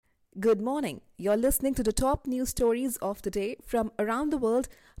Good morning. You're listening to the top news stories of the day from around the world,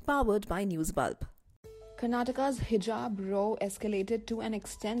 powered by Newsbulb. Karnataka's HijabRow escalated to an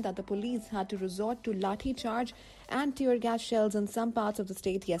extent that the police had to resort to lathi charge and tear gas shells in some parts of the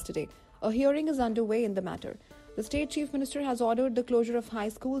state yesterday. A hearing is underway in the matter. The state chief minister has ordered the closure of high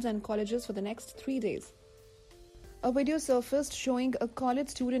schools and colleges for the next 3 days. A video surfaced showing a college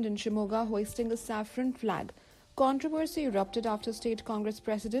student in Shimoga hoisting a saffron flag. Controversy erupted after State Congress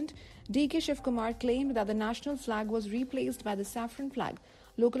President D.K. Shivkumar claimed that the national flag was replaced by the saffron flag.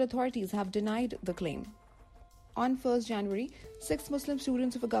 Local authorities have denied the claim. On 1st January, 6 Muslim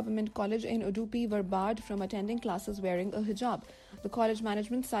students of a government college in Udupi were barred from attending classes wearing a hijab. The college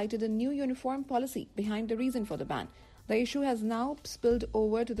management cited a new uniform policy behind the reason for the ban. The issue has now spilled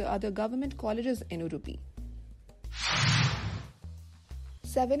over to the other government colleges in Udupi.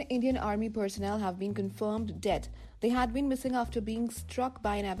 7 Indian Army personnel have been confirmed dead. They had been missing after being struck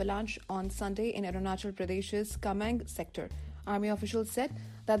by an avalanche on Sunday in ArunachalPradesh's Kamang sector. Army officials said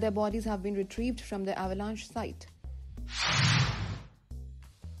that their bodies have been retrieved from the avalanche site.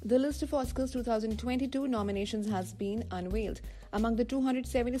 The list of Oscars 2022 nominations has been unveiled. Among the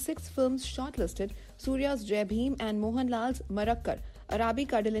 276 films shortlisted, Surya's Jai Bhim and Mohanlal's Marakkar, Arabi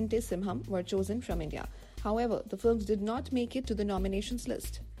Kadalinte Simham were chosen from India. However, the films did not make it to the nominations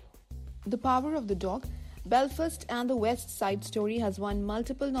list. The Power of the Dog, Belfast and The West Side Story has won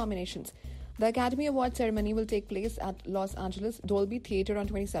multiple nominations. The Academy Award ceremony will take place at Los Angeles Dolby Theatre on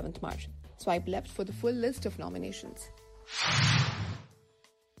 27th March. Swipe left for the full list of nominations.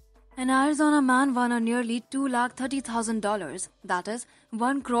 An Arizona man won a nearly $230,000, that is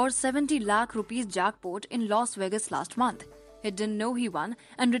 1 crore 70 lakh rupees jackpot in Las Vegas last month. He didn't know he won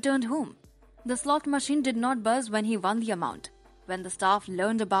and returned home. The slot machine did not buzz when he won the amount. When the staff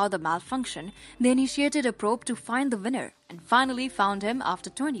learned about the malfunction, they initiated a probe to find the winner and finally found him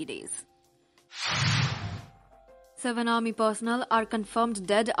after 20 days. 7 Army personnel are confirmed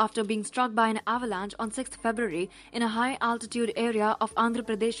dead after being struck by an avalanche on 6th February in a high-altitude area of Andhra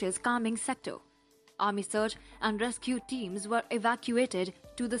Pradesh's Kamang sector. Army search and rescue teams were evacuated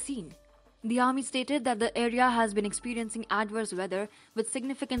to the scene. The Army stated that the area has been experiencing adverse weather with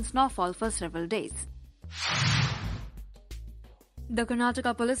significant snowfall for several days. The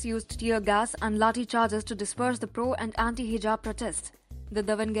Karnatakapolice used tear gas and lathi charges to disperse the pro- and anti-hijab protests. The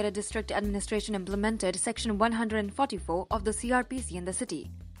Davangere District Administration implemented Section 144 of the CRPC in the city.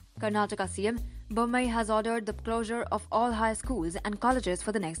 Karnataka CM Bommai has ordered the closure of all high schools and colleges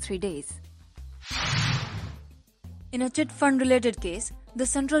for the next 3 days. In a chit fund-related case, the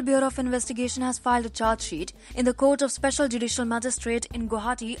Central Bureau of Investigation has filed a charge sheet in the Court of Special Judicial Magistrate in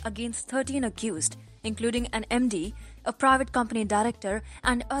Guwahati against 13 accused, including an MD, a private company director,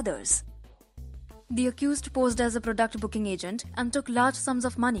 and others. The accused posed as a product booking agent and took large sums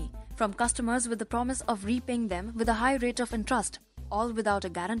of money from customers with the promise of repaying them with a high rate of interest, all without a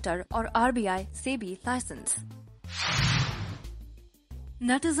guarantor or RBI SEBI license.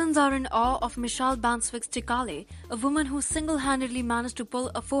 Netizens are in awe of Michelle Banswick's Tikale, a woman who single-handedly managed to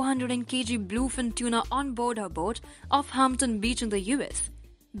pull a 400 kg bluefin tuna on board her boat off Hampton Beach in the US.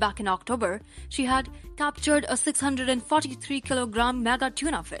 Back in October, she had captured a 643 kilogram mega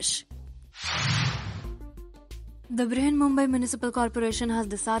tuna fish. The Brihan-Mumbai Municipal Corporation has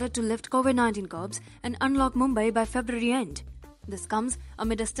decided to lift COVID-19 curbs and unlock Mumbai by February end. This comes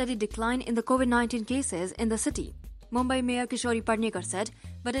amid a steady decline in the COVID-19 cases in the city. Mumbai Mayor Kishori Padnekar said,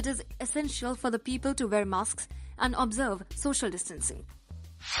 but it is essential for the people to wear masks and observe social distancing.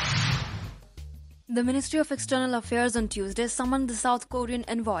 The Ministry of External Affairs on Tuesday summoned the South Korean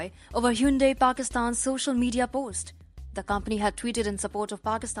envoy over HyundaiPakistan's social media post. The company had tweeted in support of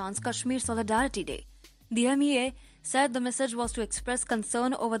Pakistan's Kashmir Solidarity Day. The MEA said the message was to express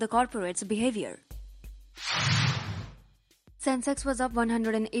concern over the corporate's behavior. Sensex was up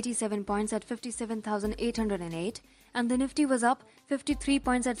 187 points at 57,808 and the Nifty was up 53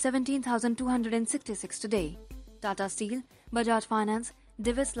 points at 17,266 today. Tata Steel, Bajaj Finance,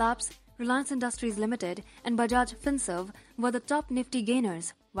 Divis Labs, Reliance Industries Limited and Bajaj Finserv were the top Nifty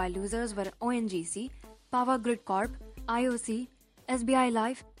gainers, while losers were ONGC, Power Grid Corp, IOC, SBI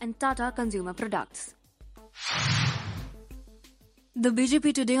Life and Tata Consumer Products. The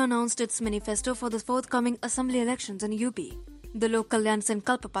BJP today announced its manifesto for the forthcoming assembly elections in UP. The Lok Kalyan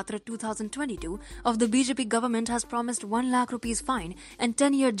Sankalp Patra 2022 of the BJP government has promised 1 lakh rupees fine and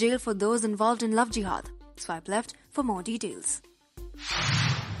 10-year jail for those involved in love jihad. Swipe left for more details.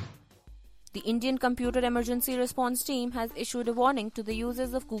 The Indian Computer Emergency Response Team has issued a warning to the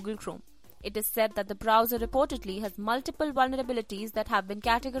users of GoogleChrome. It is said that the browser reportedly has multiple vulnerabilities that have been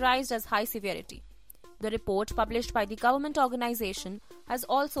categorized as high severity. The report published by the government organization has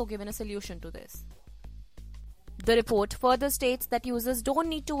also given a solution to this. The report further states that users don't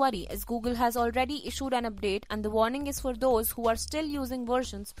need to worry as Google has already issued an update and the warning is for those who are still using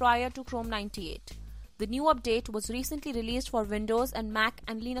versions prior to Chrome 98. The new update was recently released for Windows and Mac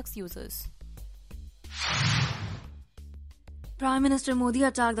and Linux users. Prime Minister Modi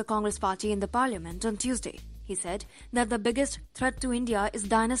attacked the Congress party in the parliament on Tuesday. He said that the biggest threat to India is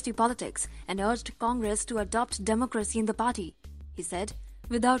dynasty politics and urged Congress to adopt democracy in the party. He said,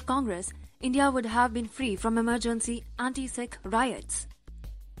 without Congress, India would have been free from emergency anti-Sikh riots.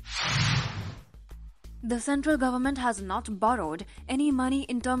 The central government has not borrowed any money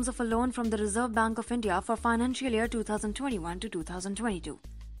in terms of a loan from the Reserve Bank of India for financial year 2021 to 2022.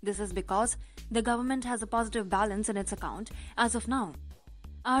 This is because the government has a positive balance in its account as of now.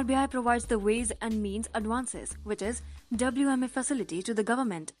 RBI provides the Ways and Means Advances, which is WMA facility to the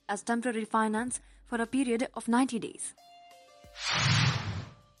government as temporary finance for a period of 90 days.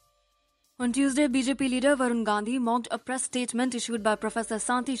 On Tuesday, BJP leader VarunGandhi mocked a press statement issued by Professor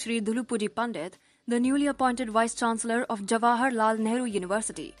Santi Shri Dhulupudi Pandit, the newly appointed Vice-Chancellor of Jawaharlal Nehru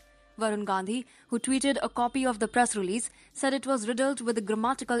University. VarunGandhi, who tweeted a copy of the press release, said it was riddled with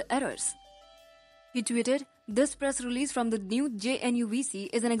grammatical errors. He tweeted, "This press release from the new JNUVC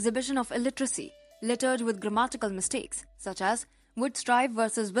is an exhibition of illiteracy, littered with grammatical mistakes, such as would strive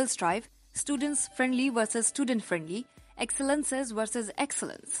versus will strive, students friendly versus student friendly, excellences versus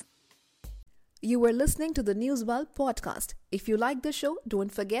excellence." You were listening to the Newsbulb podcast. If you like the show,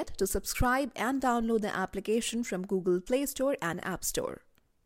 don't forget to subscribe and download the application from Google Play Store and App Store.